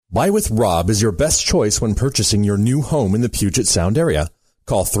Buy with Rob is your best choice when purchasing your new home in the Puget Sound area.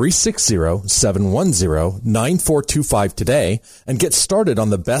 Call 360-710-9425 today and get started on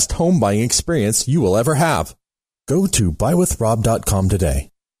the best home buying experience you will ever have. Go to buywithrob.com today.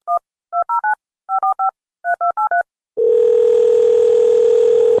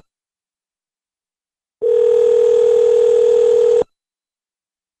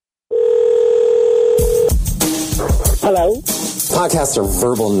 Hello? Podcasts are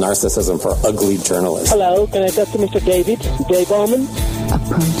verbal narcissism for ugly journalists. Hello, can I talk to Mr. Dave Bowman?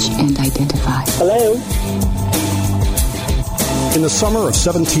 Approach and identify. Hello? In the summer of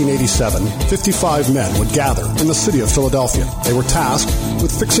 1787, 55 men would gather in the city of Philadelphia. They were tasked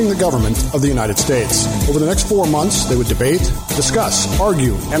with fixing the government of the United States. Over the next 4 months, they would debate, discuss,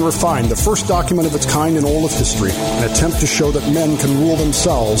 argue, and refine the first document of its kind in all of history, an attempt to show that men can rule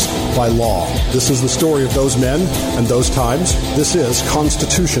themselves by law. This is the story of those men and those times. This is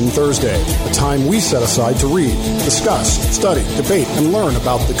Constitution Thursday, a time we set aside to read, discuss, study, debate, and learn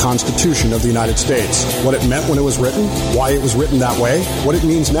about the Constitution of the United States, what it meant when it was written, why it was written that way, what it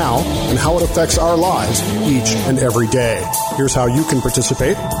means now, and how it affects our lives each and every day. Here's how you can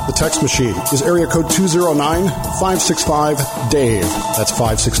participate. The text machine is area code 209-565-DAVE. That's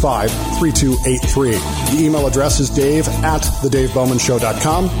 565-3283. The email address is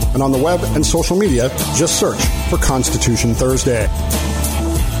dave@thedavebowmanshow.com, and on the web and social media, just search for Constitution Thursday.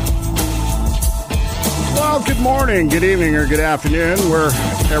 Well, good morning, good evening, or good afternoon,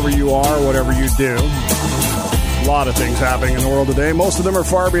 wherever you are, whatever you do. A lot of things happening in the world today. Most of them are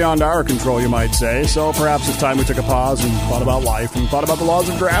far beyond our control, you might say. So perhaps it's time we took a pause and thought about life and thought about the laws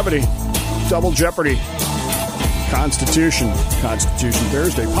of gravity. Double jeopardy. Constitution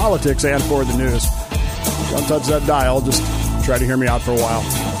Thursday. Politics and for the news. Don't touch that dial. Just try to hear me out for a while.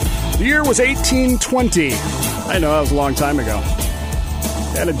 The year was 1820. I know, that was a long time ago.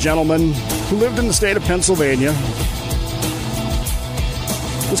 And a gentleman who lived in the state of Pennsylvania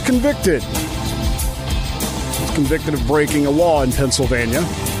was convicted of breaking a law in Pennsylvania.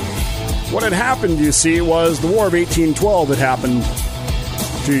 What had happened, you see, was the War of 1812 had happened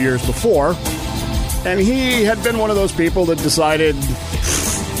 2 years before, and he had been one of those people that decided,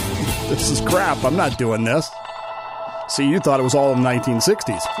 this is crap, I'm not doing this. See, you thought it was all in the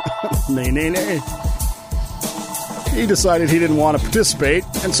 1960s. Nay. He decided he didn't want to participate,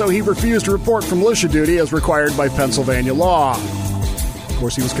 and so he refused to report for militia duty as required by Pennsylvania law. Of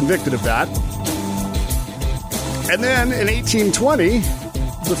course, he was convicted of that. And then in 1820,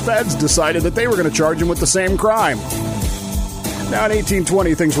 the feds decided that they were going to charge him with the same crime. Now in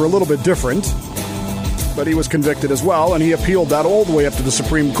 1820, things were a little bit different, but he was convicted as well, and he appealed that all the way up to the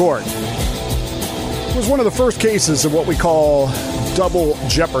Supreme Court. It was one of the first cases of what we call double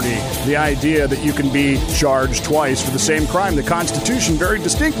jeopardy, the idea that you can be charged twice for the same crime. The Constitution very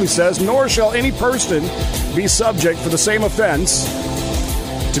distinctly says, nor shall any person be subject for the same offense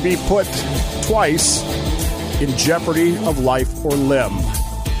to be put twice in jeopardy of life or limb.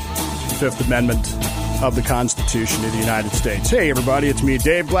 The Fifth Amendment of the Constitution of the United States. Hey, everybody, it's me,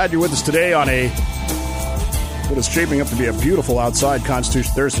 Dave. Glad you're with us today on what is shaping up to be a beautiful outside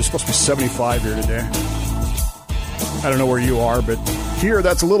Constitution Thursday. It's supposed to be 75 here today. I don't know where you are, but here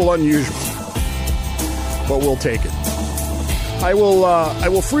that's a little unusual. But we'll take it. I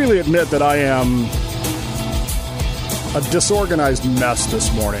will freely admit that I am a disorganized mess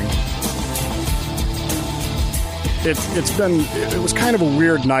this morning. It was kind of a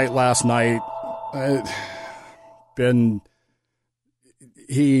weird night last night.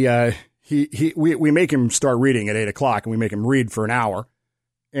 We make him start reading at 8:00 and we make him read for an hour,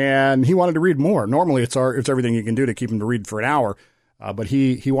 and he wanted to read more. Normally it's everything you can do to keep him to read for an hour. But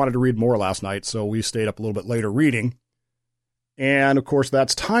he wanted to read more last night. So we stayed up a little bit later reading. And of course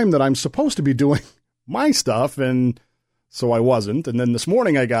that's time that I'm supposed to be doing my stuff. And so I wasn't. And then this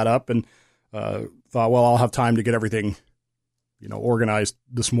morning I got up and, thought, well, I'll have time to get everything, organized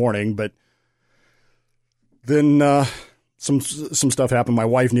this morning. But then some stuff happened. My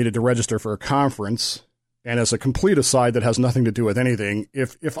wife needed to register for a conference. And as a complete aside that has nothing to do with anything,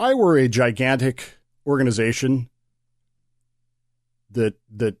 if I were a gigantic organization that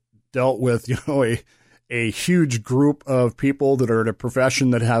dealt with, a huge group of people that are in a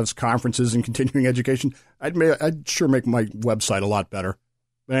profession that has conferences and continuing education, I'd sure make my website a lot better.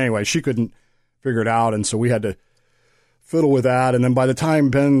 But anyway, she couldn't figure it out, and so we had to fiddle with that. And then by the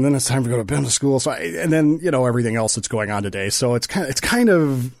time then it's time to go to Ben to school. So and then everything else that's going on today. So it's kind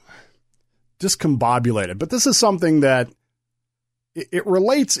of discombobulated. But this is something that it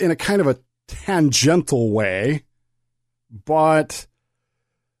relates in a kind of a tangential way, but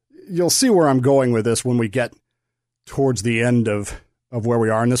you'll see where I'm going with this when we get towards the end of of where we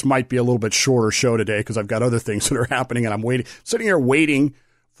are. And this might be a little bit shorter show today because I've got other things that are happening, and I'm sitting here waiting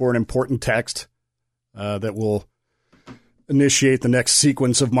for an important text that will initiate the next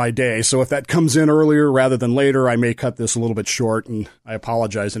sequence of my day. So if that comes in earlier rather than later, I may cut this a little bit short, and I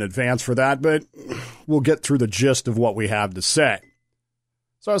apologize in advance for that, but we'll get through the gist of what we have to say.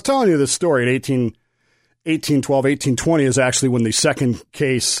 So I was telling you this story in 1812, 1820 is actually when the second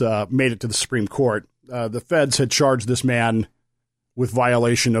case made it to the Supreme Court. The feds had charged this man with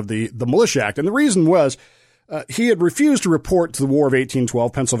violation of the Militia Act. And the reason was he had refused to report to the War of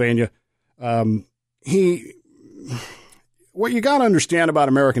 1812, Pennsylvania. What you got to understand about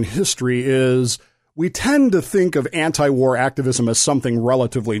American history is we tend to think of anti-war activism as something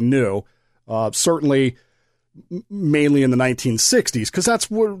relatively new, certainly mainly in the 1960s, because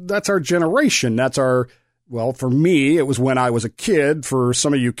that's our generation. Well, for me, it was when I was a kid. For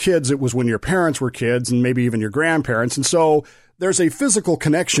some of you kids, it was when your parents were kids and maybe even your grandparents. And so there's a physical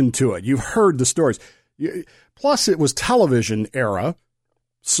connection to it. You've heard the stories. Plus, it was television era.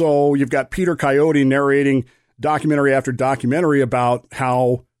 So you've got Peter Coyote narrating documentary after documentary about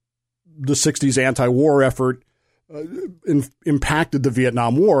how the 60s anti-war effort impacted the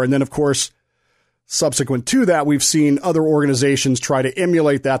Vietnam War. And then, of course, subsequent to that, we've seen other organizations try to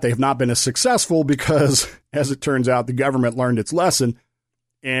emulate that. They have not been as successful because, as it turns out, the government learned its lesson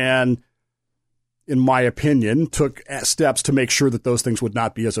and, in my opinion, took steps to make sure that those things would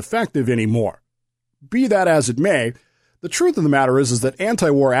not be as effective anymore. Be that as it may, the truth of the matter is that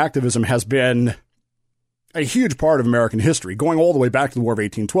anti-war activism has been a huge part of American history, going all the way back to the War of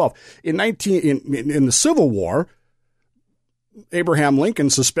 1812. In the Civil War, Abraham Lincoln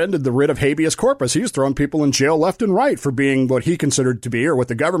suspended the writ of habeas corpus. He was throwing people in jail left and right for being what he considered to be, or what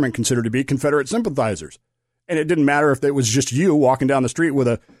the government considered to be, Confederate sympathizers. And it didn't matter if it was just you walking down the street with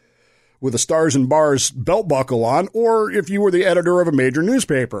a Stars and Bars belt buckle on, or if you were the editor of a major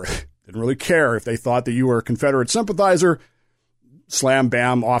newspaper. Didn't really care if they thought that you were a Confederate sympathizer. Slam,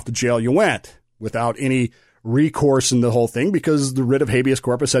 bam, off to jail you went, without any recourse in the whole thing, because the writ of habeas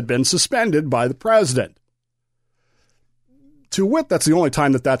corpus had been suspended by the president. To wit, that's the only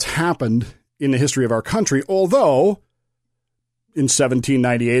time that that's happened in the history of our country, although in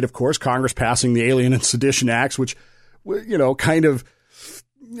 1798, of course, Congress passing the Alien and Sedition Acts, which, we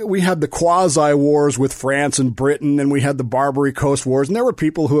had the quasi-wars with France and Britain, and we had the Barbary Coast Wars, and there were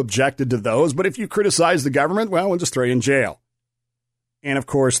people who objected to those, but if you criticize the government, well, we'll just throw you in jail. And, of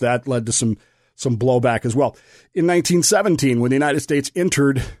course, that led to some blowback as well. In 1917, when the United States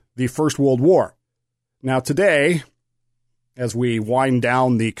entered the First World War. Now, today, as we wind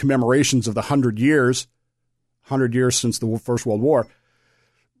down the commemorations of the 100 years since the First World War,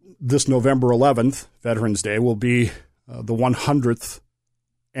 this November 11th, Veterans Day, will be the 100th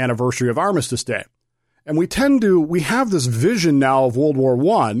anniversary of Armistice Day. And we have this vision now of World War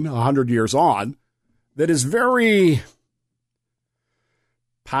I, 100 years on, that is very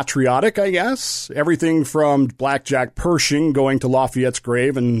patriotic, I guess. Everything from Black Jack Pershing going to Lafayette's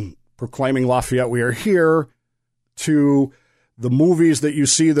grave and proclaiming Lafayette, we are here, to the movies that you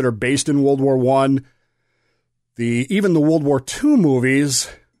see that are based in World War I, even the World War II movies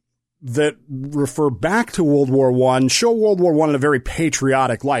that refer back to World War I show World War I in a very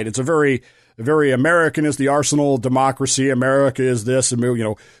patriotic light. It's a very American is the arsenal of democracy. America is this, and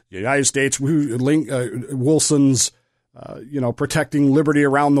the United States, Wilson's, protecting liberty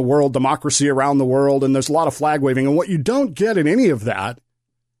around the world, democracy around the world, and there's a lot of flag waving. And what you don't get in any of that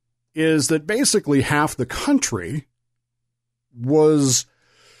is that basically half the country was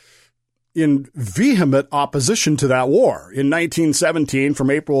in vehement opposition to that war. In 1917, from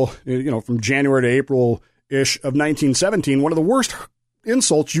January to April-ish of 1917, one of the worst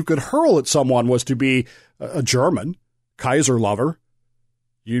insults you could hurl at someone was to be a German, Kaiser lover.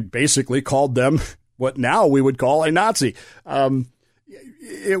 You basically called them what now we would call a Nazi.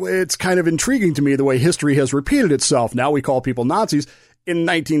 It's kind of intriguing to me the way history has repeated itself. Now we call people Nazis. In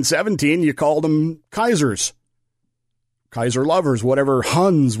 1917, you called them Kaisers. Kaiser lovers, whatever.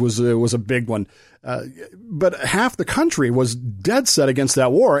 Huns was a big one. But half the country was dead set against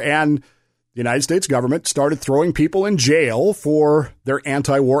that war, and the United States government started throwing people in jail for their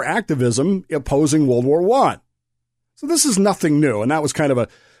anti-war activism opposing World War I. So this is nothing new, and that was kind of a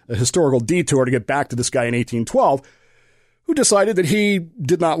historical detour to get back to this guy in 1812 who decided that he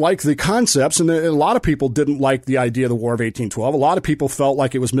did not like the concepts, and a lot of people didn't like the idea of the War of 1812. A lot of people felt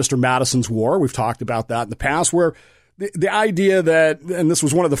like it was Mr. Madison's war. We've talked about that in the past, where the idea that, and this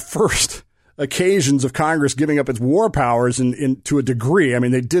was one of the first occasions of Congress giving up its war powers to a degree. I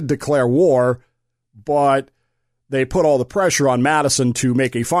mean, they did declare war, but they put all the pressure on Madison to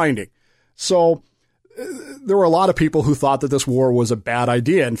make a finding. So there were a lot of people who thought that this war was a bad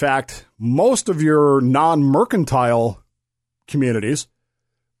idea. In fact, most of your non-mercantile communities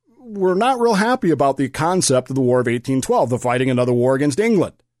were not real happy about the concept of the War of 1812, the fighting another war against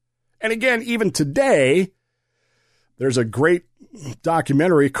England. And again, even today, there's a great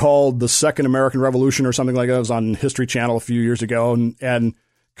documentary called The Second American Revolution or something like that. It was on History Channel a few years ago and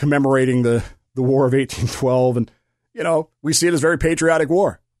commemorating the War of 1812. And, you know, we see it as a very patriotic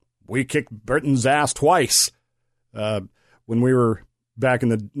war. We kicked Britain's ass twice. When we were back in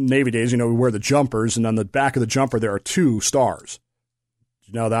the Navy days, you know, we wear the jumpers, and on the back of the jumper, there are 2 stars.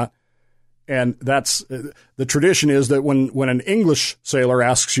 Did you know that? And that's the tradition is that when an English sailor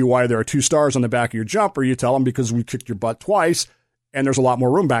asks you why there are 2 stars on the back of your jumper, you tell them because we kicked your butt twice and there's a lot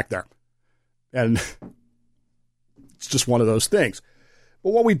more room back there. And it's just one of those things.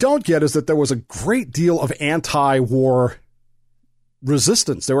 But what we don't get is that there was a great deal of anti-war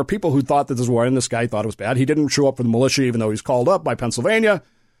resistance. There were people who thought that this war, and this guy thought it was bad. He didn't show up for the militia, even though he was called up by Pennsylvania.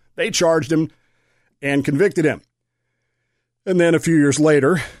 They charged him and convicted him. And then a few years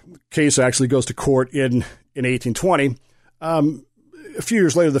later, the case actually goes to court in 1820. A few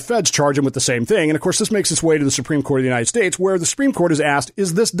years later, the feds charge him with the same thing. And of course, this makes its way to the Supreme Court of the United States, where the Supreme Court is asked,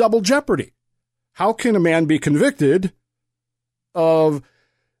 is this double jeopardy? How can a man be convicted of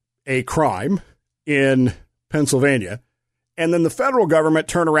a crime in Pennsylvania and then the federal government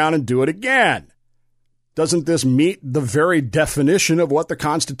turn around and do it again? Doesn't this meet the very definition of what the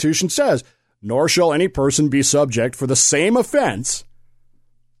Constitution says? Nor shall any person be subject for the same offense,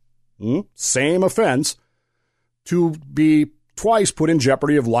 to be twice put in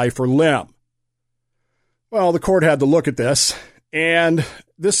jeopardy of life or limb. Well, the court had to look at this, and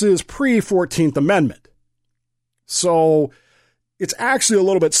this is pre-14th Amendment. So it's actually a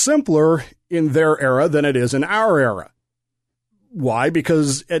little bit simpler in their era than it is in our era. Why?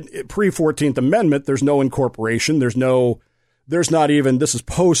 Because at pre-14th Amendment, there's no incorporation. There's not even, this is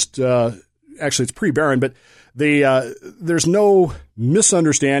post, actually it's pre-Barron, but there's no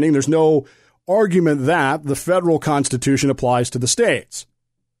misunderstanding. There's no argument that the federal Constitution applies to the states.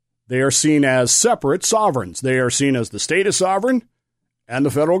 They are seen as separate sovereigns. They are seen as the state is sovereign and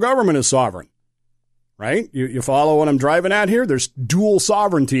the federal government is sovereign. Right? You follow what I'm driving at here? There's dual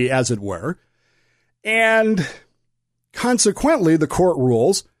sovereignty, as it were. And consequently, the court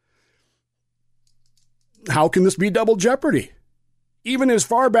rules, how can this be double jeopardy? Even as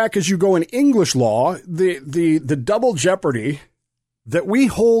far back as you go in English law, the double jeopardy that we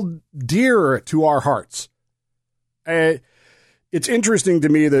hold dear to our hearts. It's interesting to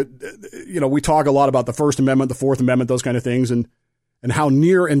me that, you know, we talk a lot about the First Amendment, the Fourth Amendment, those kind of things, and how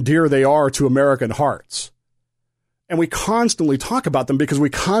near and dear they are to American hearts. And we constantly talk about them because we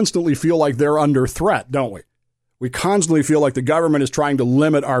constantly feel like they're under threat, don't we? We constantly feel like the government is trying to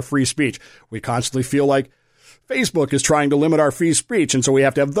limit our free speech. We constantly feel like Facebook is trying to limit our free speech. And so we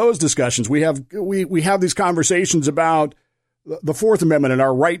have to have those discussions. We have these conversations about the Fourth Amendment and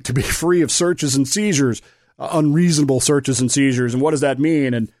our right to be free of searches and seizures, unreasonable searches and seizures. And what does that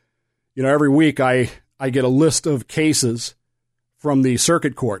mean? And, you know, every week I get a list of cases from the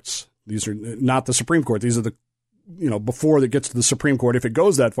circuit courts. These are not the Supreme Court. These are the, you know, before it gets to the Supreme Court, if it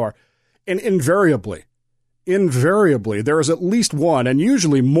goes that far. And invariably, there is at least one, and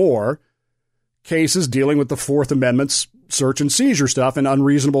usually more, cases dealing with the Fourth Amendment's search and seizure stuff and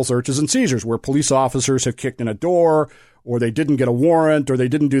unreasonable searches and seizures, where police officers have kicked in a door, or they didn't get a warrant, or they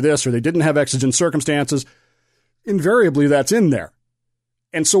didn't do this, or they didn't have exigent circumstances. Invariably, that's in there.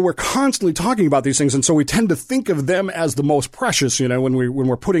 And so we're constantly talking about these things, and so we tend to think of them as the most precious, you know, when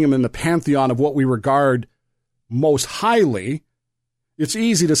we're putting them in the pantheon of what we regard most highly. It's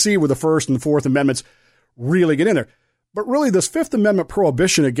easy to see where the First and the Fourth Amendments really get in there. But really, this Fifth Amendment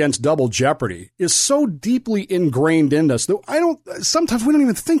prohibition against double jeopardy is so deeply ingrained in us that sometimes we don't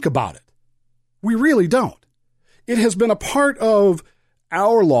even think about it. We really don't. It has been a part of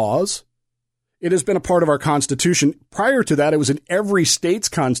our laws. It has been a part of our Constitution. Prior to that, it was in every state's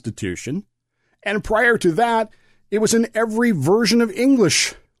Constitution. And prior to that, it was in every version of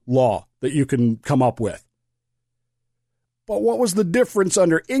English law that you can come up with. But what was the difference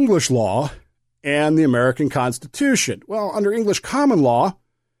under English law and the American Constitution? Well, under English common law,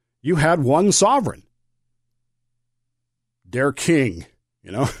 you had one sovereign. Der King,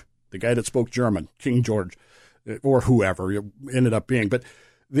 you know, the guy that spoke German, King George, or whoever it ended up being. But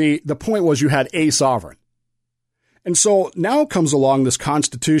the point was you had a sovereign. And so now comes along this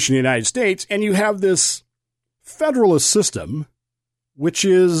Constitution of the United States, and you have this federalist system, which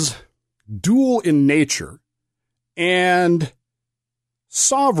is dual in nature and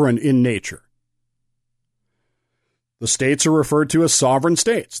sovereign in nature. The states are referred to as sovereign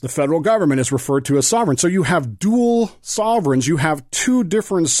states. The federal government is referred to as sovereign. So you have dual sovereigns. You have two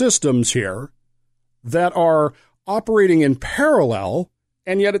different systems here that are operating in parallel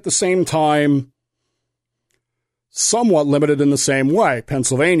and yet at the same time somewhat limited in the same way.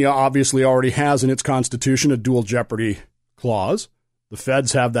 Pennsylvania obviously already has in its constitution a dual jeopardy clause. The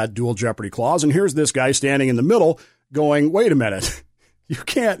feds have that dual jeopardy clause. And here's this guy standing in the middle going, wait a minute. You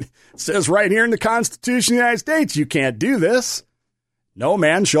can't, it says right here in the Constitution of the United States, you can't do this. No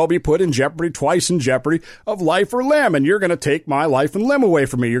man shall be put in jeopardy, twice in jeopardy of life or limb. And you're going to take my life and limb away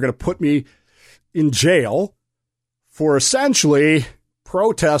from me. You're going to put me in jail for essentially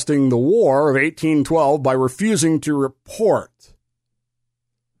protesting the war of 1812 by refusing to report.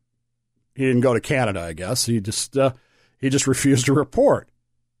 He didn't go to Canada, I guess. He just refused to report.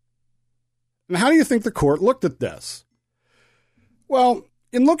 And how do you think the court looked at this? Well,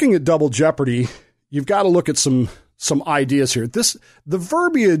 in looking at double jeopardy, you've got to look at some ideas here. The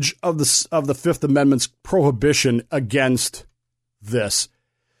verbiage of the Fifth Amendment's prohibition against this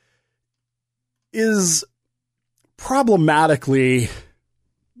is problematically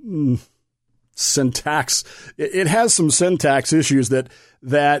syntax. It has some syntax issues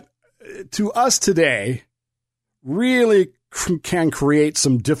that to us today really can create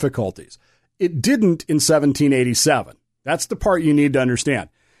some difficulties. It didn't in 1787. That's the part you need to understand.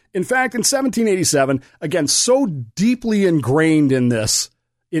 In fact, in 1787, again, so deeply ingrained in this,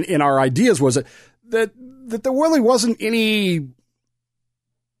 in our ideas, was that there really wasn't any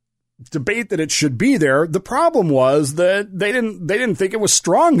debate that it should be there. The problem was that they didn't think it was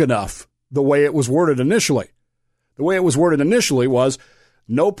strong enough the way it was worded initially. The way it was worded initially was,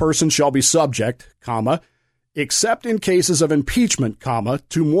 no person shall be subject, comma, except in cases of impeachment, comma,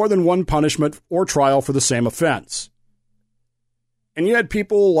 to more than one punishment or trial for the same offense. And you had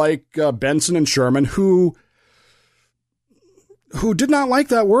people like Benson and Sherman who did not like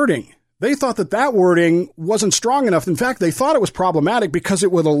that wording. They thought that wording wasn't strong enough. In fact, they thought it was problematic because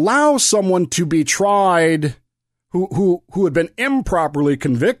it would allow someone to be tried who had been improperly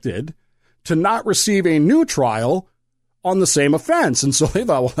convicted to not receive a new trial on the same offense. And so they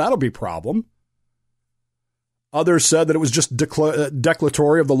thought, well, that'll be a problem. Others said that it was just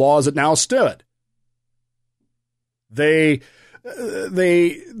declaratory of the law as it now stood. They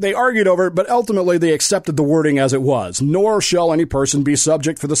argued over it, but ultimately they accepted the wording as it was. Nor shall any person be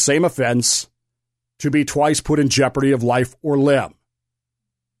subject for the same offense to be twice put in jeopardy of life or limb.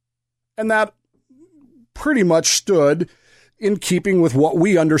 And that pretty much stood in keeping with what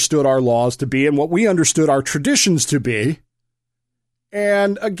we understood our laws to be and what we understood our traditions to be.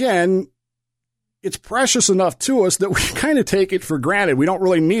 And again, it's precious enough to us that we kind of take it for granted. We don't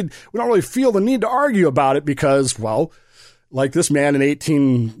really feel the need to argue about it because, well, like this man in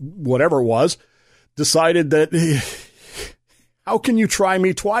 18, whatever it was, decided that, how can you try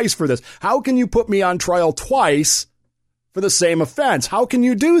me twice for this? How can you put me on trial twice for the same offense? How can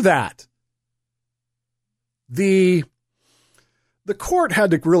you do that? The court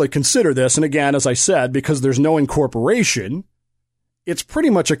had to really consider this. And again, as I said, because there's no incorporation, it's pretty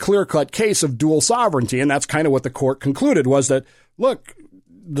much a clear-cut case of dual sovereignty. And that's kind of what the court concluded was that, look,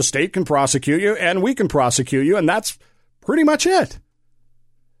 the state can prosecute you and we can prosecute you. And that's pretty much it.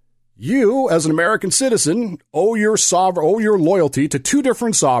 You, as an American citizen, owe your loyalty to two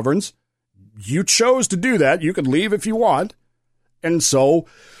different sovereigns. You chose to do that. You could leave if you want. And so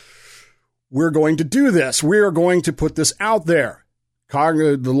we're going to do this. We are going to put this out there.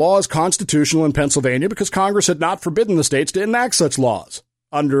 The law is constitutional in Pennsylvania because Congress had not forbidden the states to enact such laws.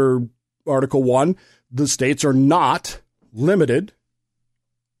 Under Article 1, the states are not limited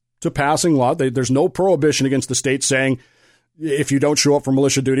to passing law. There's no prohibition against the state saying, if you don't show up for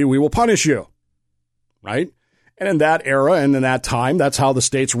militia duty, we will punish you. Right? And in that era and in that time, that's how the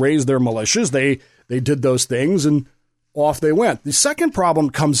states raised their militias. They did those things and off they went. The second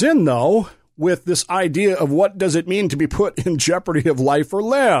problem comes in, though, with this idea of what does it mean to be put in jeopardy of life or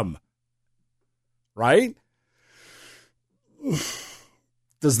limb? Right?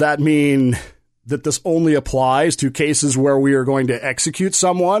 Does that mean that this only applies to cases where we are going to execute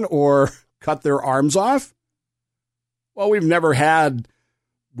someone or cut their arms off? Well, we've never had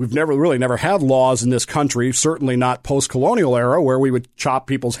laws in this country, certainly not post-colonial era, where we would chop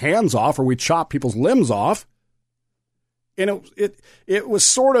people's hands off or we chop people's limbs off. And it was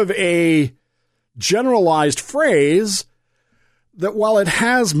sort of a generalized phrase that while it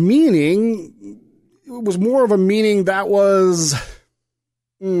has meaning, it was more of a meaning that was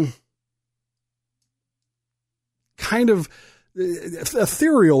kind of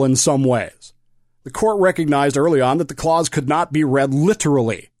ethereal in some ways. The court recognized early on that the clause could not be read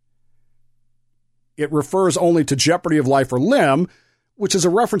literally. it refers only to jeopardy of life or limb, which is a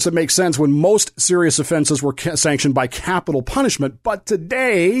reference that makes sense when most serious offenses were sanctioned by capital punishment. But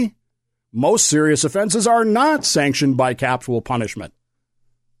today, most serious offenses are not sanctioned by capital punishment.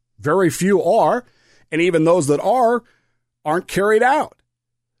 Very few are, and even those that aren't carried out.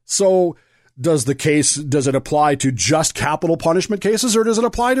 So does it apply to just capital punishment cases, or does it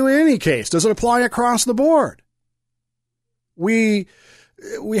apply to any case? Does it apply across the board? We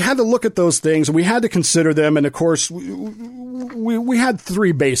had to look at those things, and we had to consider them, and of course, we had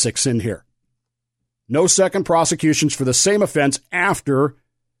three basics in here. No second prosecutions for the same offense after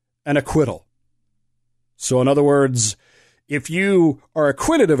an acquittal. So in other words, if you are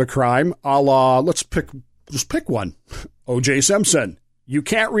acquitted of a crime, a la, let's pick one, O.J. Simpson, you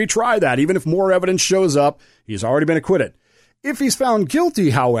can't retry that. Even if more evidence shows up, he's already been acquitted. If he's found guilty,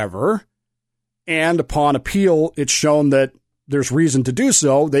 however, and upon appeal, it's shown that there's reason to do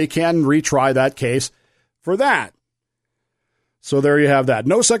so, they can retry that case for that. So there you have that.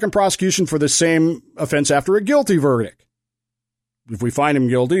 No second prosecution for the same offense after a guilty verdict. If we find him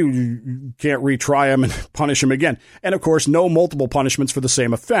guilty, you can't retry him and punish him again. And of course, no multiple punishments for the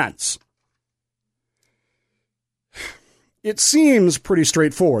same offense. It seems pretty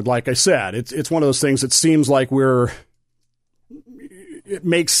straightforward. Like I said, it's one of those things that seems like it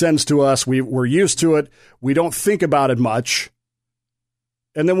makes sense to us. We're used to it. We don't think about it much.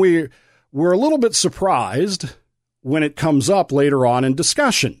 And then we're a little bit surprised when it comes up later on in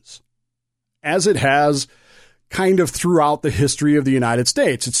discussions, as it has kind of throughout the history of the United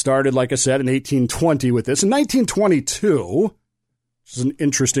States. It started, like I said, in 1820 with this. In 1922, which is an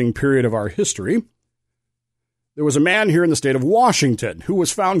interesting period of our history, there was a man here in the state of Washington who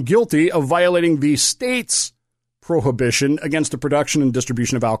was found guilty of violating the state's prohibition against the production and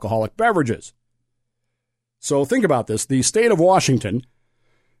distribution of alcoholic beverages. So think about this. The state of Washington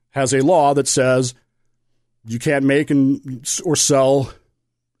has a law that says you can't make or sell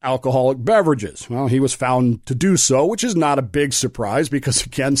alcoholic beverages. Well, he was found to do so, which is not a big surprise because,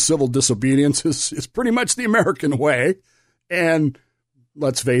 again, civil disobedience is pretty much the American way. And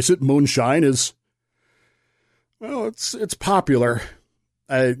let's face it, moonshine is, well, it's popular.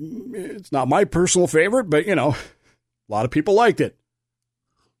 It's not my personal favorite, but, a lot of people liked it.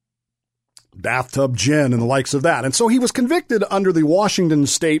 Bathtub gin and the likes of that. And so he was convicted under the Washington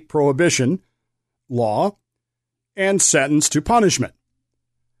state prohibition law and sentenced to punishment.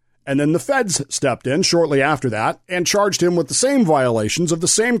 And then the feds stepped in shortly after that and charged him with the same violations of the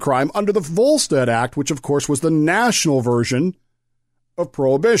same crime under the Volstead Act, which, of course, was the national version of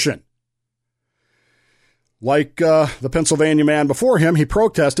prohibition. Like the Pennsylvania man before him, he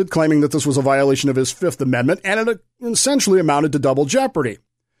protested, claiming that this was a violation of his Fifth Amendment, and it essentially amounted to double jeopardy.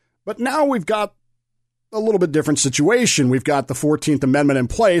 But now we've got a little bit different situation. We've got the 14th Amendment in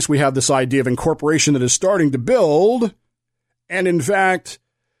place. We have this idea of incorporation that is starting to build. And in fact,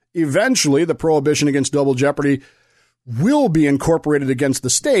 eventually the prohibition against double jeopardy will be incorporated against the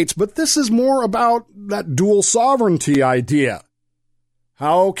states. But this is more about that dual sovereignty idea.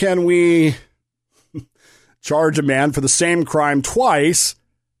 How can we charge a man for the same crime twice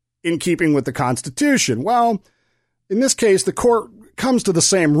in keeping with the Constitution? Well, in this case, the court comes to the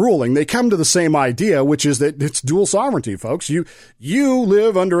same ruling. They come to the same idea, which is that it's dual sovereignty, folks. You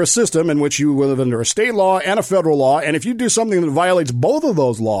live under a system in which you live under a state law and a federal law, and if you do something that violates both of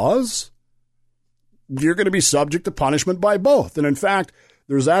those laws, you're going to be subject to punishment by both. And in fact,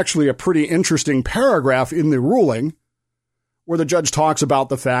 there's actually a pretty interesting paragraph in the ruling where the judge talks about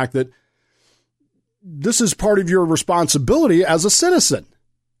the fact that this is part of your responsibility as a citizen.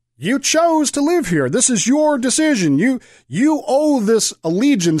 You chose to live here. This is your decision. You owe this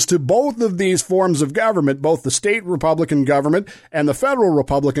allegiance to both of these forms of government, both the state Republican government and the federal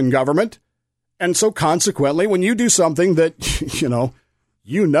Republican government. And so consequently, when you do something that,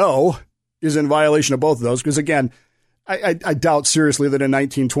 you know is in violation of both of those, because again, I doubt seriously that in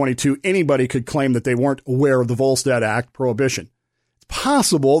 1922 anybody could claim that they weren't aware of the Volstead Act prohibition. It's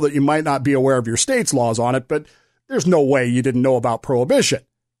possible that you might not be aware of your state's laws on it, but there's no way you didn't know about prohibition.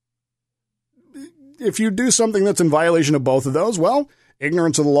 If you do something that's in violation of both of those, well,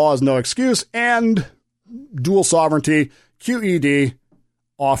 ignorance of the law is no excuse, and dual sovereignty, QED,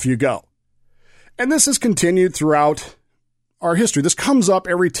 off you go. And this has continued throughout our history. This comes up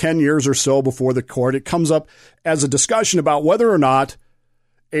every 10 years or so before the court. It comes up as a discussion about whether or not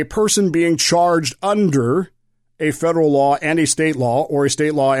a person being charged under a federal law and a state law, or a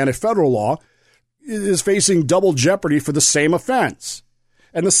state law and a federal law, is facing double jeopardy for the same offense.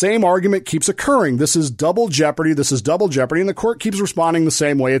 And the same argument keeps occurring. This is double jeopardy. This is double jeopardy. And the court keeps responding the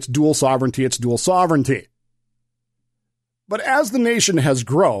same way. It's dual sovereignty. It's dual sovereignty. But as the nation has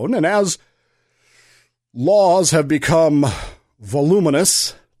grown, and as laws have become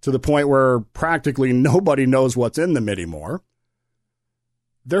voluminous to the point where practically nobody knows what's in them anymore,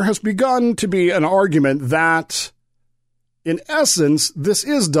 there has begun to be an argument that, in essence, this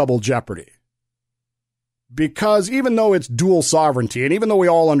is double jeopardy. Because even though it's dual sovereignty, and even though we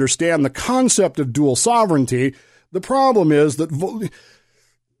all understand the concept of dual sovereignty, the problem is that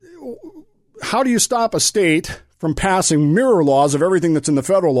how do you stop a state from passing mirror laws of everything that's in the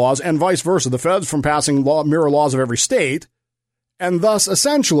federal laws, and vice versa, the feds from passing mirror laws of every state, and thus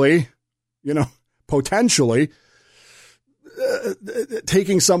essentially, potentially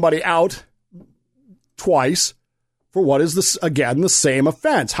taking somebody out twice for what is this, again, the same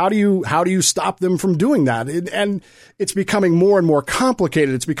offense? How do you stop them from doing that? And it's becoming more and more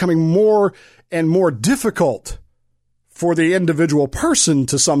complicated. It's becoming more and more difficult for the individual person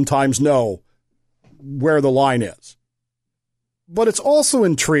to sometimes know where the line is. But it's also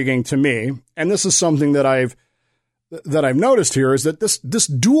intriguing to me, and this is something that I've noticed here, is that this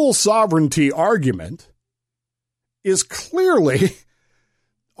dual sovereignty argument is clearly,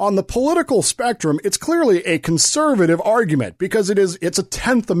 on the political spectrum, it's clearly a conservative argument because it's a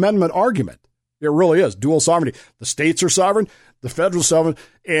 10th Amendment argument. It really is. Dual sovereignty. The states are sovereign, the federal sovereign,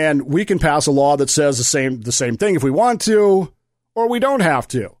 and we can pass a law that says the same thing if we want to, or we don't have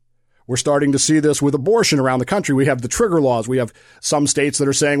to. We're starting to see this with abortion around the country. We have the trigger laws. We have some states that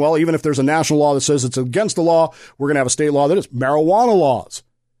are saying, well, even if there's a national law that says it's against the law, we're going to have a state law that is. Marijuana laws.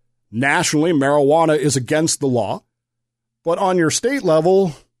 Nationally, marijuana is against the law. But on your state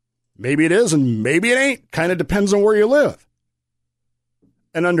level, maybe it is and maybe it ain't. Kind of depends on where you live.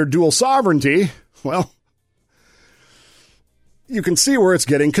 And under dual sovereignty, well, you can see where it's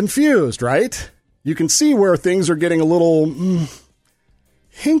getting confused, right? You can see where things are getting a little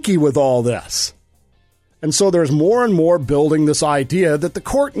hinky with all this. And so there's more and more building this idea that the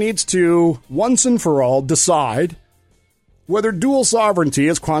court needs to, once and for all, decide whether dual sovereignty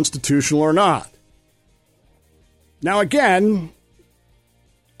is constitutional or not. Now, again,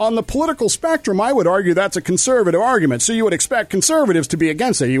 on the political spectrum, I would argue that's a conservative argument. So you would expect conservatives to be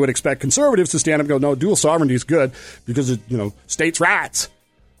against it. You would expect conservatives to stand up and go, no, dual sovereignty is good because, states' rights.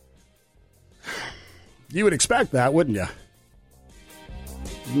 You would expect that, wouldn't you?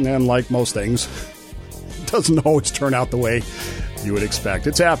 And like most things, it doesn't always turn out the way you would expect.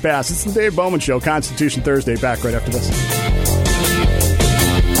 It's 1:30. It's the Dave Bowman Show, Constitution Thursday. Back right after this.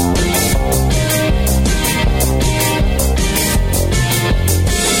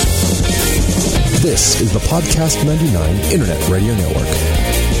 This is the Podcast 99 Internet Radio Network.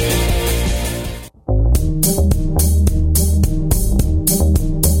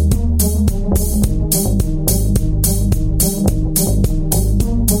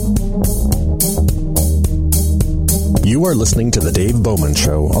 You are listening to The Dave Bowman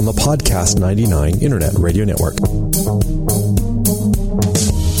Show on the Podcast 99 Internet Radio Network.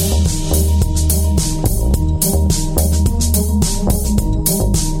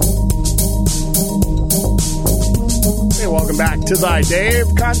 Welcome back to the Dave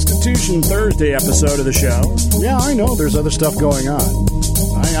Constitution Thursday episode of the show. Yeah, I know there's other stuff going on.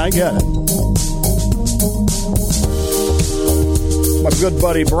 I get it. My good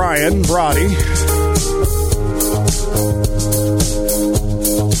buddy Brian Brody,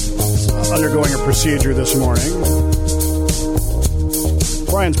 undergoing a procedure this morning.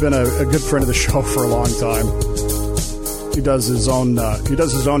 Brian's been a good friend of the show for a long time. He does his own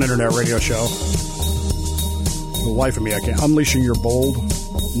internet radio show. For the life of me, I can't. Unleashing Your Bold?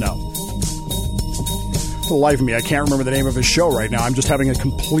 No. For the life of me, I can't remember the name of his show right now. I'm just having a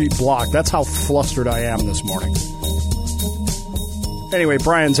complete block. That's how flustered I am this morning. Anyway,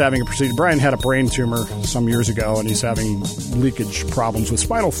 Brian's having a procedure. Brian had a brain tumor some years ago, and he's having leakage problems with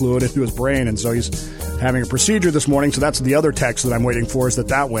spinal fluid into his brain, and so he's having a procedure this morning. So that's the other text that I'm waiting for, is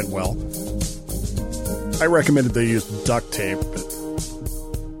that went well. I recommended they use duct tape, but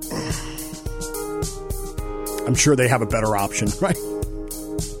I'm sure they have a better option, right?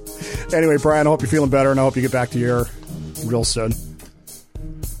 Anyway, Brian, I hope you're feeling better, and I hope you get back to your air real soon.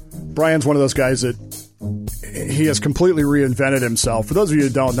 Brian's one of those guys that he has completely reinvented himself. For those of you who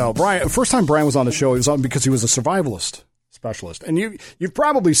don't know, Brian, first time Brian was on the show, he was on because he was a survivalist specialist. And you've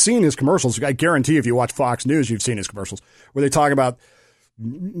probably seen his commercials. I guarantee if you watch Fox News, you've seen his commercials where they talk about,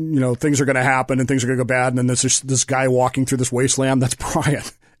 things are going to happen and things are going to go bad. And then there's this guy walking through this wasteland. That's Brian.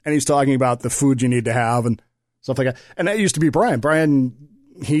 And he's talking about the food you need to have and stuff like that. And that used to be Brian. Brian,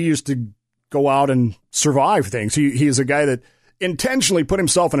 he used to go out and survive things. He is a guy that intentionally put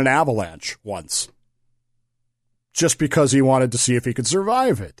himself in an avalanche once just because he wanted to see if he could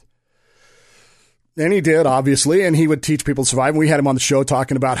survive it. And he did, obviously, and he would teach people to survive. And we had him on the show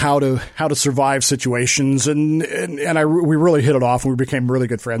talking about how to survive situations, and we really hit it off, and we became really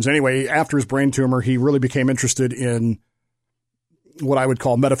good friends. Anyway, after his brain tumor, he really became interested in what I would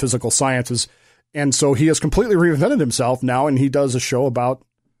call metaphysical sciences, and so he has completely reinvented himself now, and he does a show about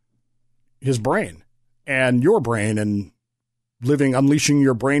his brain and your brain and unleashing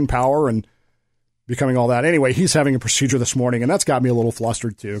your brain power and becoming all that. Anyway, he's having a procedure this morning, and that's got me a little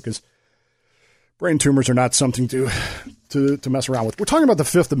flustered too, because brain tumors are not something to mess around with. We're talking about the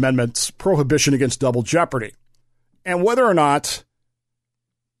Fifth Amendment's prohibition against double jeopardy, and whether or not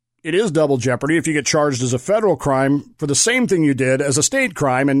it is double jeopardy if you get charged as a federal crime for the same thing you did as a state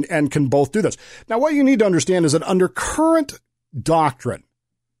crime, and can both do this. Now, what you need to understand is that under current doctrine,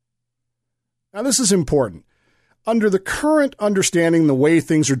 now this is important, under the current understanding, the way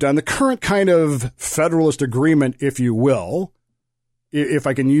things are done, the current kind of Federalist agreement, if you will, if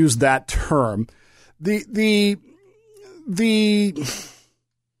I can use that term, the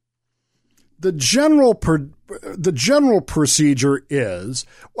general procedure is,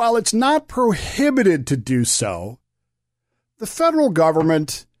 while it's not prohibited to do so, the federal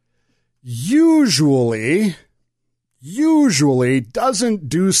government usually doesn't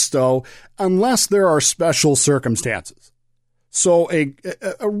do so unless there are special circumstances. So a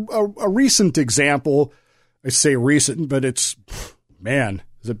recent example, I say recent, but it's, man,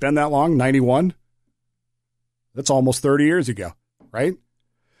 has it been that long? 91? That's almost 30 years ago, right?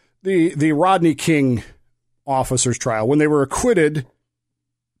 The Rodney King officers trial, when they were acquitted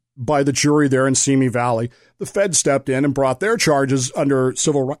by the jury there in Simi Valley, the Fed stepped in and brought their charges under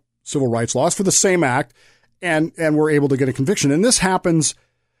civil rights laws for the same act, and were able to get a conviction. And this happens,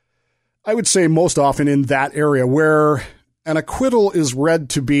 I would say, most often in that area where an acquittal is read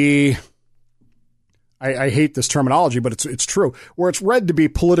to be, I hate this terminology, but it's true, where it's read to be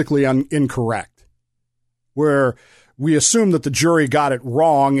politically incorrect, where we assume that the jury got it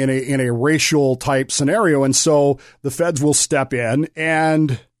wrong in a racial type scenario. And so the feds will step in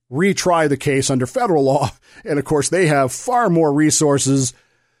and retry the case under federal law. And of course, they have far more resources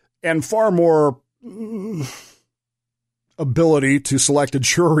and far more ability to select a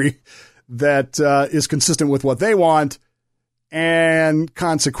jury that is consistent with what they want. And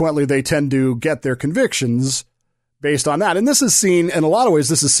consequently, they tend to get their convictions based on that. And this is seen, in a lot of ways,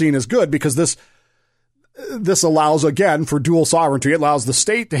 this is seen as good, because this allows, again, for dual sovereignty. It allows the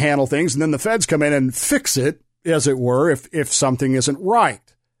state to handle things, and then the feds come in and fix it, as it were, if something isn't right.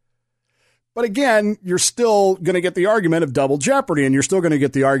 But again, you're still going to get the argument of double jeopardy, and you're still going to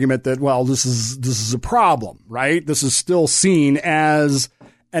get the argument that, well, this is a problem, right? This is still seen as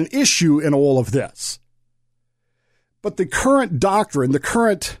an issue in all of this. But the current doctrine, the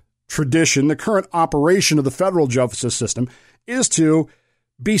current tradition, the current operation of the federal justice system is to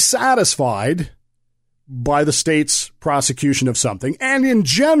be satisfied by the state's prosecution of something. And in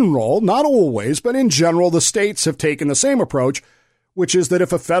general, not always, but in general, the states have taken the same approach, which is that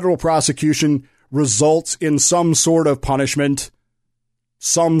if a federal prosecution results in some sort of punishment,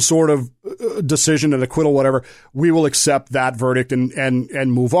 some sort of decision, an acquittal, whatever, we will accept that verdict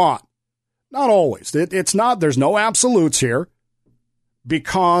and move on. Not always. It's not, there's no absolutes here,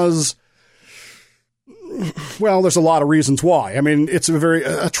 because, well, there's a lot of reasons why. I mean,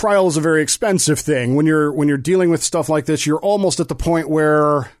 a trial is a very expensive thing. When you're dealing with stuff like this, you're almost at the point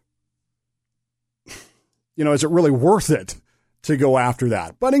where, is it really worth it to go after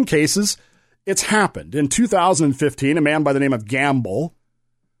that? But in cases, it's happened. In 2015, a man by the name of Gamble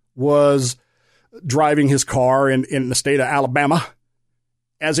was driving his car in the state of Alabama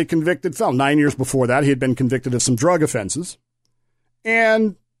as a convicted felon. 9 years before that, he had been convicted of some drug offenses,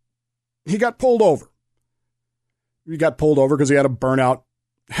 and he got pulled over. He got pulled over because he had a burnout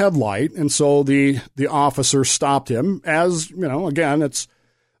headlight, and so the officer stopped him. As again,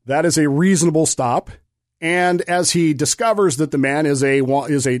 that is a reasonable stop. And as he discovers that the man is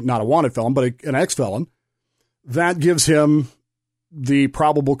not a wanted felon, but an ex-felon, that gives him the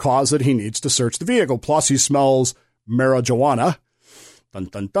probable cause that he needs to search the vehicle. Plus, he smells marijuana. Dun,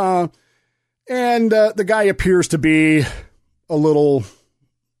 dun, dun. And the guy appears to be a little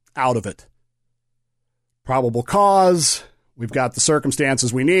out of it. Probable cause, we've got the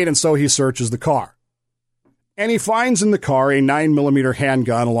circumstances we need, and so he searches the car. And he finds in the car a 9mm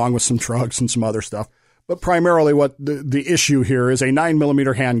handgun along with some drugs and some other stuff. But primarily what the issue here is a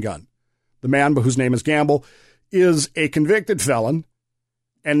 9mm handgun. The man, whose name is Gamble, is a convicted felon,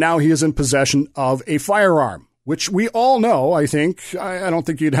 and now he is in possession of a firearm, which we all know, I think. I don't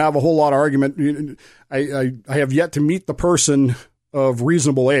think you'd have a whole lot of argument. I have yet to meet the person of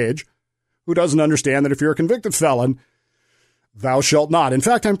reasonable age who doesn't understand that if you're a convicted felon, thou shalt not. In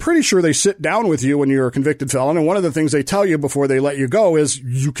fact, I'm pretty sure they sit down with you when you're a convicted felon, and one of the things they tell you before they let you go is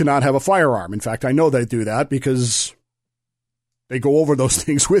you cannot have a firearm. In fact, I know they do that because they go over those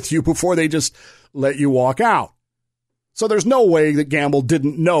things with you before they just let you walk out. So there's no way that Gamble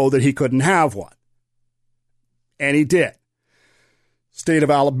didn't know that he couldn't have one. And he did. State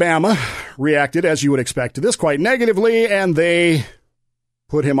of Alabama reacted, as you would expect, to this quite negatively, and they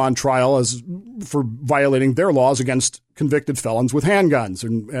put him on trial for violating their laws against convicted felons with handguns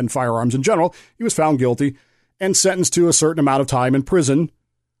and firearms in general. He was found guilty and sentenced to a certain amount of time in prison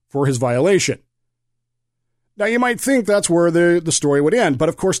for his violation. Now, you might think that's where the story would end, but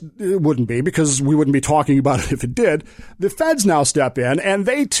of course it wouldn't be, because we wouldn't be talking about it if it did. The feds now step in, and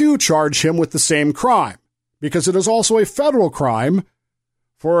they too charge him with the same crime, because it is also a federal crime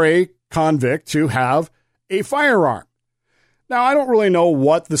for a convict to have a firearm. Now, I don't really know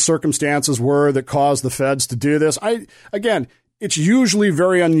what the circumstances were that caused the feds to do this. Again, it's usually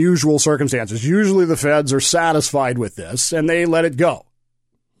very unusual circumstances. Usually the feds are satisfied with this and they let it go.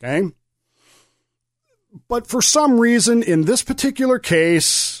 Okay? But for some reason, in this particular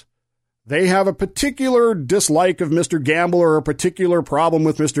case, they have a particular dislike of Mr. Gamble or a particular problem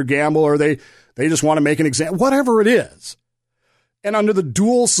with Mr. Gamble, or they just want to make an example, whatever it is. And under the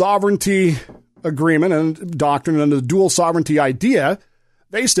dual sovereignty agreement and doctrine, under the dual sovereignty idea,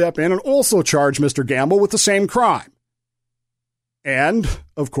 they step in and also charge Mr. Gamble with the same crime. And,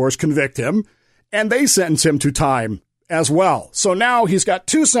 of course, convict him. And they sentence him to time as well. So now he's got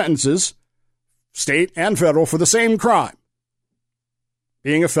two sentences, state and federal, for the same crime,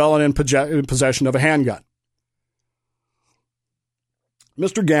 being a felon in possession of a handgun.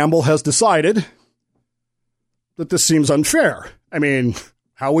 Mr. Gamble has decided that this seems unfair. I mean,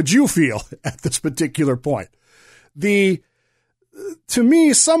 how would you feel at this particular point? To me,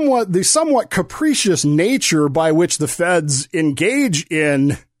 the somewhat capricious nature by which the feds engage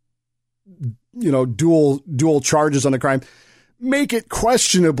in, dual charges on the crime make it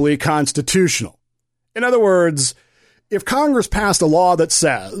questionably constitutional. In other words, if Congress passed a law that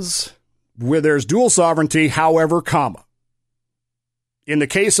says where there's dual sovereignty, however, in the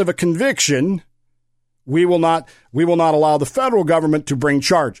case of a conviction, we will not allow the federal government to bring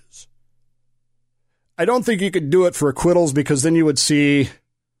charges. I don't think you could do it for acquittals, because then you would see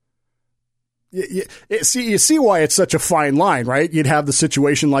you see why it's such a fine line, right? You'd have the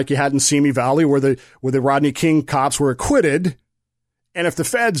situation like you had in Simi Valley where the Rodney King cops were acquitted. And if the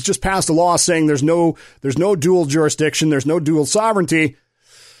feds just passed a law saying there's no dual jurisdiction, there's no dual sovereignty,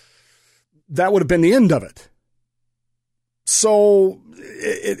 that would have been the end of it. So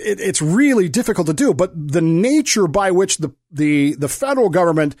it's really difficult to do. But the nature by which the federal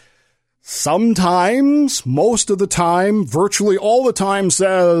government sometimes, most of the time, virtually all the time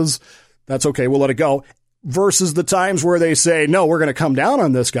says, that's okay, we'll let it go, versus the times where they say, no, we're going to come down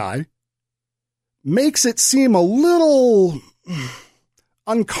on this guy, makes it seem a little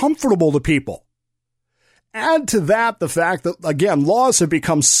uncomfortable to people. Add to that the fact that, again, laws have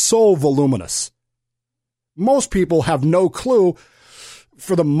become so voluminous. Most people have no clue,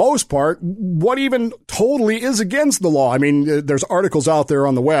 for the most part, what even totally is against the law. I mean, there's articles out there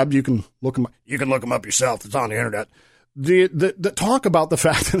on the web. You can look them up yourself. It's on the internet. That talk about the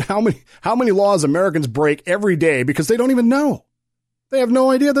fact that how many laws Americans break every day because they don't even know. They have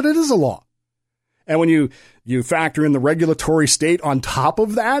no idea that it is a law. And when you factor in the regulatory state on top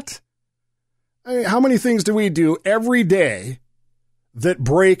of that, I mean, how many things do we do every day that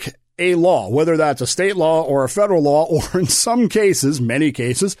break a law, whether that's a state law or a federal law, or in some cases, many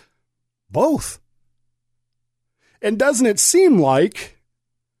cases, both? And doesn't it seem like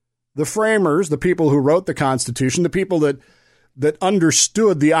the framers, the people who wrote the Constitution, the people that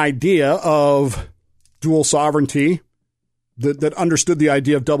understood the idea of dual sovereignty, that understood the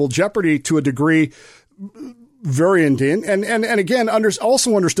idea of double jeopardy to a degree very indeed, and again,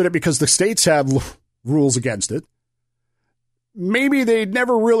 also understood it because the states had rules against it. Maybe they'd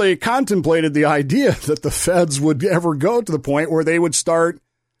never really contemplated the idea that the feds would ever go to the point where they would start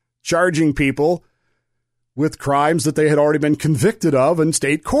charging people with crimes that they had already been convicted of in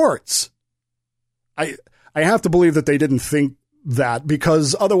state courts. I have to believe that they didn't think that,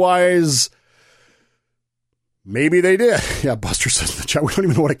 because otherwise, maybe they did. Yeah, Buster says in the chat, we don't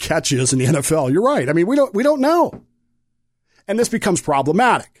even know what a catch is in the NFL. You're right. I mean, we don't know. And this becomes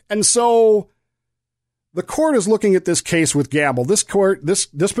problematic. And so the court is looking at this case with Gamble. This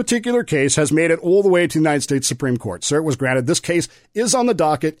particular case has made it all the way to the United States Supreme Court. Cert was granted. This case is on the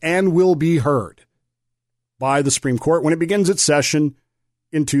docket and will be heard by the Supreme Court when it begins its session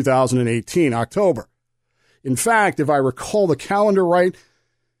in 2018, October. In fact, if I recall the calendar right,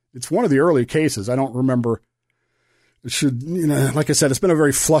 it's one of the early cases. I don't remember Like I said, it's been a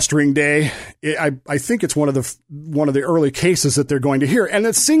very flustering day. I think it's one of the early cases that they're going to hear. And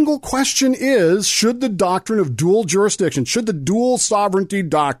the single question is, should the doctrine of dual jurisdiction, should the dual sovereignty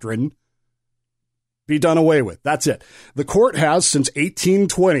doctrine be done away with? That's it. The court has, since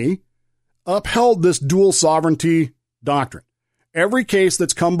 1820, upheld this dual sovereignty doctrine. Every case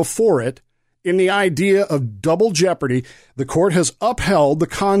that's come before it in the idea of double jeopardy, the court has upheld the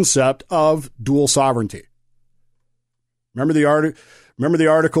concept of dual sovereignty. Remember the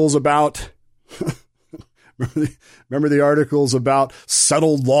articles about remember the articles about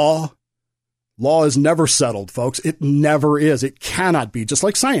settled law? Law is never settled, folks. It never is. It cannot be. Just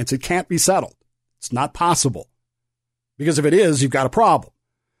like science, it can't be settled. It's not possible. Because if it is, you've got a problem.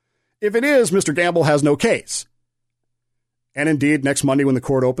 If it is, Mr. Gamble has no case. And indeed, next Monday when the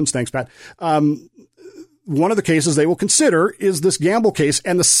court opens, thanks, Pat, one of the cases they will consider is this Gamble case.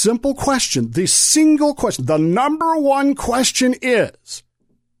 And the simple question, the single question, the number one question is,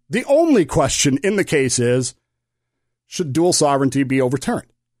 the only question in the case is, should dual sovereignty be overturned?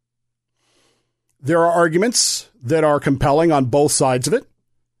 There are arguments that are compelling on both sides of it.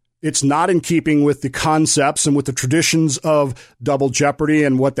 It's not in keeping with the concepts and with the traditions of double jeopardy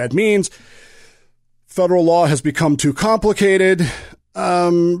and what that means. Federal law has become too complicated.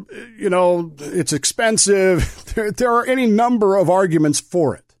 It's expensive. There are any number of arguments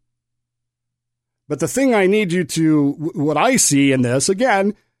for it. But the thing I need you to, what I see in this,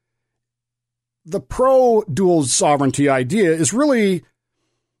 again, the pro-dual sovereignty idea is really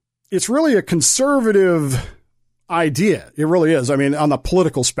a conservative idea. It really is. I mean, on the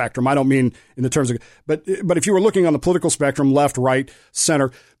political spectrum, I don't mean in the terms of, but if you were looking on the political spectrum, left, right,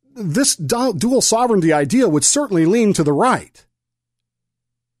 center, this dual sovereignty idea would certainly lean to the right.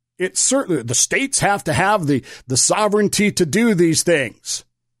 It certainly, the states have to have the sovereignty to do these things.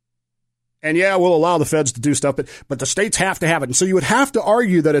 And yeah, we'll allow the feds to do stuff, but the states have to have it. And so you would have to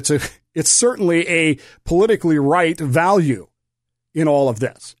argue that it's certainly a politically right value in all of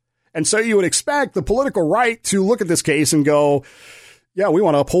this. And so you would expect the political right to look at this case and go, yeah, we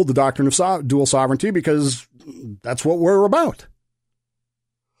want to uphold the doctrine of dual sovereignty because that's what we're about.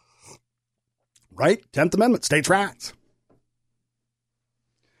 Right? 10th Amendment, states' rights.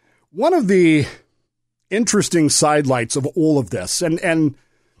 One of the interesting sidelights of all of this, and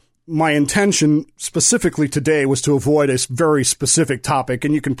my intention specifically today was to avoid a very specific topic,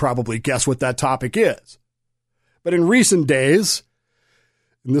 and you can probably guess what that topic is. But in recent days,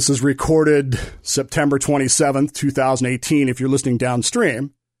 and this is recorded September 27th, 2018, if you're listening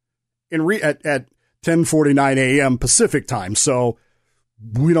downstream, at 10:49 a.m. Pacific time, so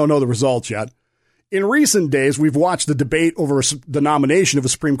we don't know the results yet. In recent days, we've watched the debate over the nomination of a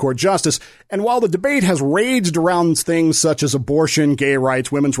Supreme Court justice, and while the debate has raged around things such as abortion, gay rights,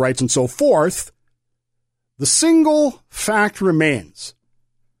 women's rights, and so forth, the single fact remains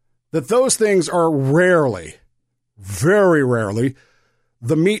that those things are rarely, very rarely,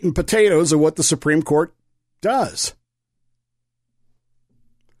 the meat and potatoes of what the Supreme Court does.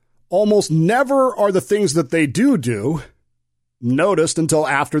 Almost never are the things that they do noticed until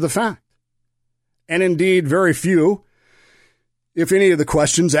after the fact. And indeed, very few, if any of the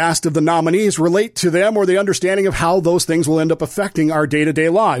questions asked of the nominees relate to them or the understanding of how those things will end up affecting our day-to-day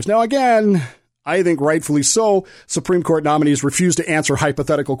lives. Now, again, I think rightfully so, Supreme Court nominees refuse to answer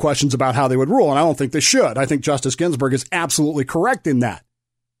hypothetical questions about how they would rule, and I don't think they should. I think Justice Ginsburg is absolutely correct in that.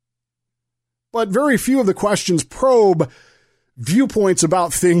 But very few of the questions probe viewpoints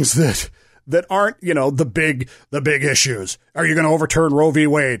about things that aren't, the big issues. Are you going to overturn Roe v.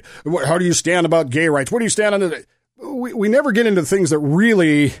 Wade? How do you stand about gay rights? What do you stand on? We never get into things that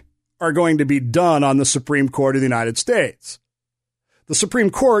really are going to be done on the Supreme Court of the United States. The Supreme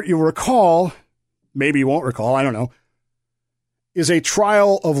Court, you'll recall, maybe you won't recall, I don't know, is a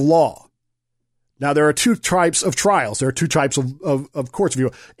trial of law. Now, there are two types of trials. There are two types of courts of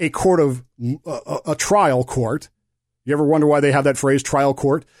view. A trial court. You ever wonder why they have that phrase, trial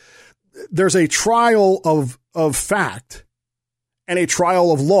court? There's a trial of fact and a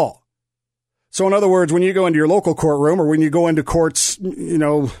trial of law. So in other words, when you go into your local courtroom or when you go into courts,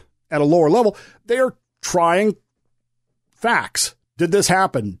 at a lower level, they are trying facts. Did this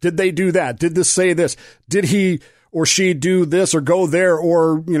happen? Did they do that? Did this say this? Did he or she do this or go there?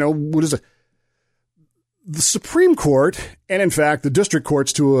 Or, what is it? The Supreme Court, and in fact, the district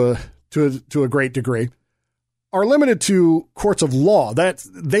courts to a great degree, are limited to courts of law. That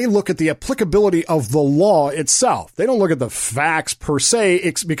they look at the applicability of the law itself. They don't look at the facts per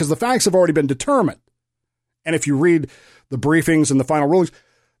se, because the facts have already been determined. And if you read the briefings and the final rulings,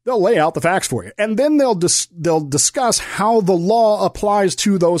 They'll lay out the facts for you, and then they'll discuss how the law applies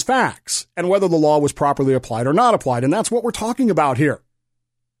to those facts and whether the law was properly applied or not applied, and that's what we're talking about here.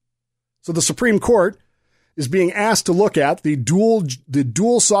 So the Supreme Court is being asked to look at the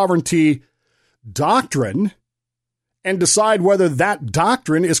dual sovereignty doctrine and decide whether that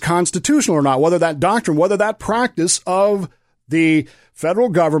doctrine is constitutional or not, whether that practice of the federal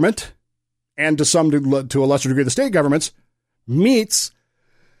government and to a lesser degree the state governments meets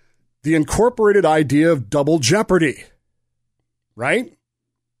the incorporated idea of double jeopardy, right?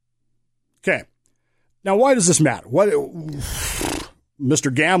 Okay. Now, why does this matter?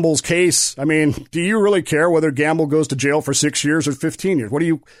 Mr. Gamble's case, I mean, do you really care whether Gamble goes to jail for 6 years or 15 years?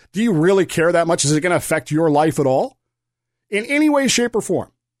 Do you really care that much? Is it going to affect your life at all? In any way, shape, or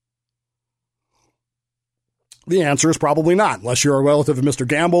form? The answer is probably not, unless you're a relative of Mr.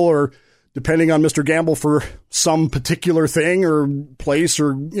 Gamble or depending on Mr. Gamble for some particular thing or place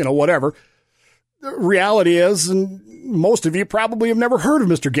or, whatever. The reality is, and most of you probably have never heard of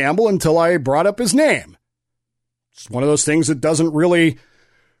Mr. Gamble until I brought up his name. It's one of those things that doesn't really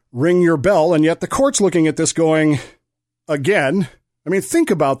ring your bell, and yet the court's looking at this going, again, I mean, think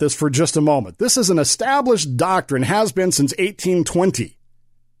about this for just a moment. This is an established doctrine, has been since 1820.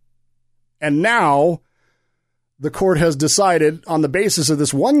 And now the court has decided on the basis of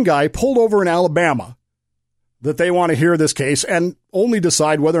this one guy pulled over in Alabama that they want to hear this case and only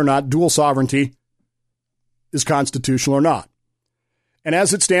decide whether or not dual sovereignty is constitutional or not. And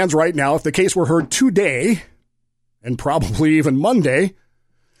as it stands right now, if the case were heard today, and probably even Monday,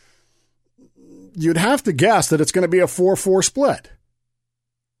 you'd have to guess that it's going to be a 4-4 split,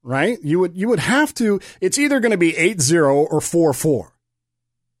 right? You would have to, it's either going to be 8-0 or 4-4.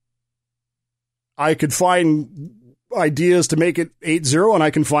 I could find ideas to make it 8-0 and I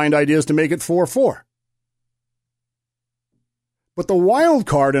can find ideas to make it 4-4. But the wild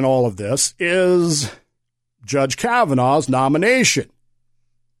card in all of this is Judge Kavanaugh's nomination.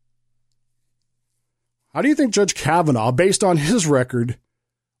 How do you think Judge Kavanaugh, based on his record,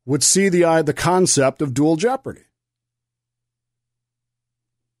 would see the concept of dual jeopardy?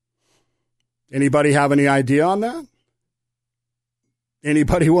 Anybody have any idea on that?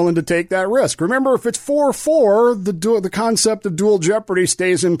 Anybody willing to take that risk? Remember, if it's 4-4, the concept of dual jeopardy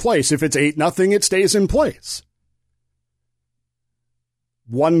stays in place. If it's 8-0, it stays in place.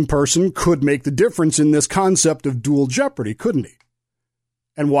 One person could make the difference in this concept of dual jeopardy, couldn't he?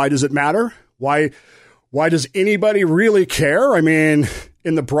 And why does it matter? Why does anybody really care? I mean,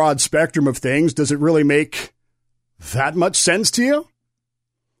 in the broad spectrum of things, does it really make that much sense to you?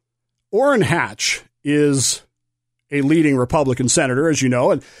 Orrin Hatch is a leading Republican senator, as you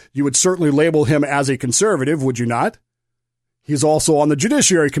know, and you would certainly label him as a conservative, would you not? He's also on the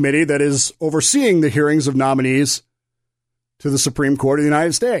Judiciary Committee that is overseeing the hearings of nominees to the Supreme Court of the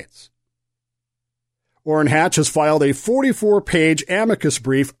United States. Orrin Hatch has filed a 44-page amicus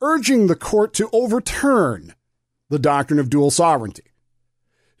brief urging the court to overturn the doctrine of dual sovereignty.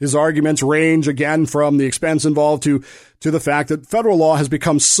 His arguments range, again, from the expense involved to the fact that federal law has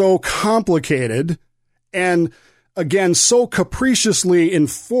become so complicated and, again, so capriciously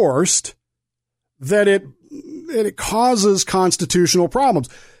enforced that it causes constitutional problems.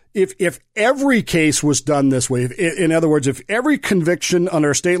 If every case was done this way, in other words, if every conviction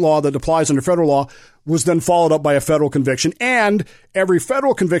under state law that applies under federal law was then followed up by a federal conviction, and every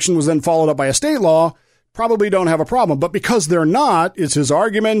federal conviction was then followed up by a state law, probably don't have a problem. But because they're not, is his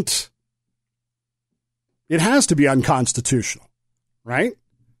argument, it has to be unconstitutional, right?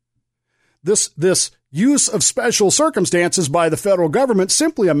 This use of special circumstances by the federal government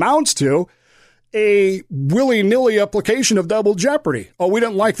simply amounts to a willy-nilly application of double jeopardy. Oh, we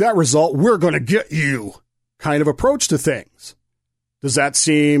didn't like that result, we're going to get you kind of approach to things. Does that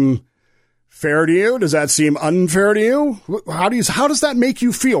seem fair to you? Does that seem unfair to you? How does that make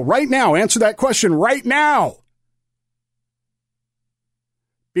you feel right now? Answer that question right now.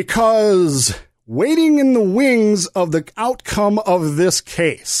 Because waiting in the wings of the outcome of this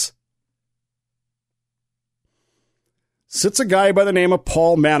case sits a guy by the name of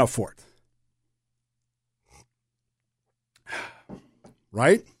Paul Manafort.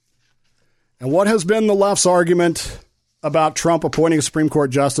 Right? And what has been the left's argument about Trump appointing a Supreme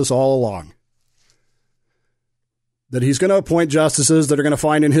Court justice all along? That he's going to appoint justices that are going to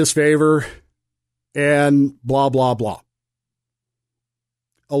find in his favor and blah, blah, blah.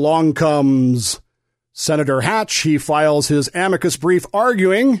 Along comes Senator Hatch. He files his amicus brief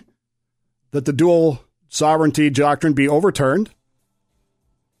arguing that the dual sovereignty doctrine be overturned.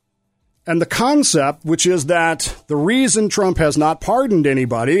 And the concept, which is that the reason Trump has not pardoned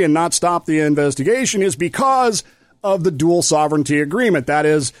anybody and not stopped the investigation is because of the dual sovereignty agreement. That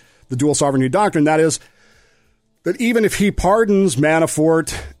is the dual sovereignty doctrine. That is that even if he pardons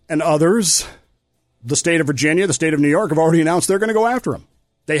Manafort and others, the state of Virginia, the state of New York have already announced they're going to go after him.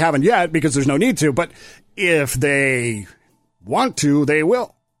 They haven't yet because there's no need to, but if they want to, they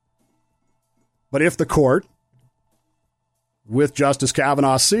will. But if the court, with Justice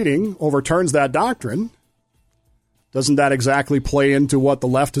Kavanaugh seating, overturns that doctrine, doesn't that exactly play into what the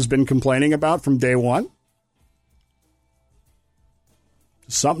left has been complaining about from day one?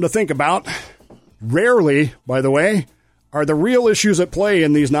 Something to think about. Rarely, by the way, are the real issues at play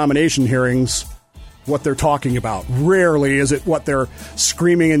in these nomination hearings what they're talking about. Rarely is it what they're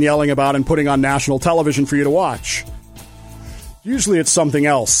screaming and yelling about and putting on national television for you to watch. Usually it's something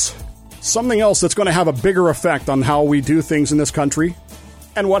else. Something else that's going to have a bigger effect on how we do things in this country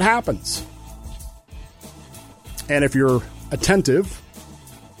and what happens. And if you're attentive,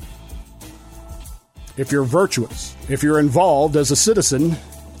 if you're virtuous, if you're involved as a citizen,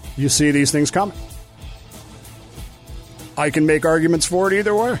 you see these things coming. I can make arguments for it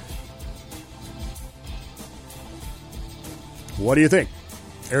either way. What do you think?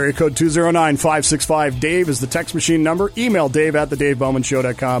 Area code 209-565-DAVE is the text machine number. Email Dave at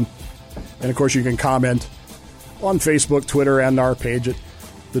thedavebowmanshow.com. And, of course, you can comment on Facebook, Twitter, and our page at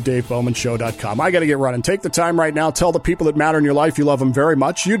thedavebowmanshow.com. I got to get running. Take the time right now. Tell the people that matter in your life you love them very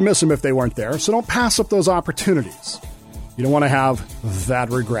much. You'd miss them if they weren't there, so don't pass up those opportunities. You don't want to have that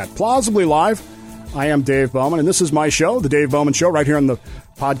regret. Plausibly Live, I am Dave Bowman, and this is my show, The Dave Bowman Show, right here on the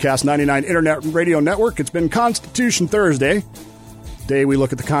Podcast 99 Internet Radio Network. It's been Constitution Thursday. Today we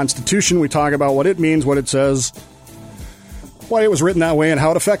look at the Constitution. We talk about what it means, what it says, why it was written that way, and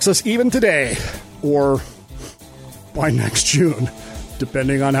how it affects us even today, or by next June,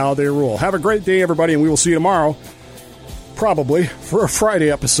 depending on how they rule. Have a great day, everybody, and we will see you tomorrow, probably, for a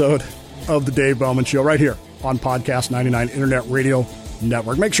Friday episode of The Dave Bowman Show, right here on Podcast 99 Internet Radio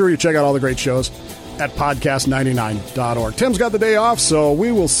Network. Make sure you check out all the great shows at podcast99.org. Tim's got the day off, so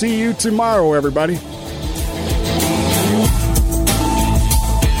we will see you tomorrow, everybody.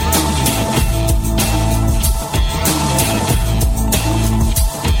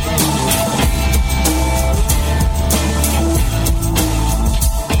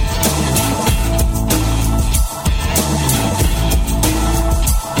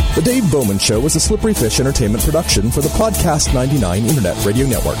 The Dave Bowman Show is a Slippery Fish Entertainment production for the Podcast 99 Internet Radio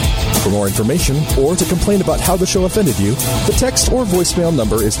Network. For more information or to complain about how the show offended you, the text or voicemail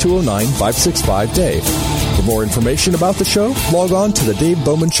number is 209-565-DAVE. For more information about the show, log on to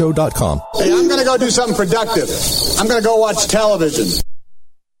thedavebowmanshow.com. Hey, I'm going to go do something productive. I'm going to go watch television.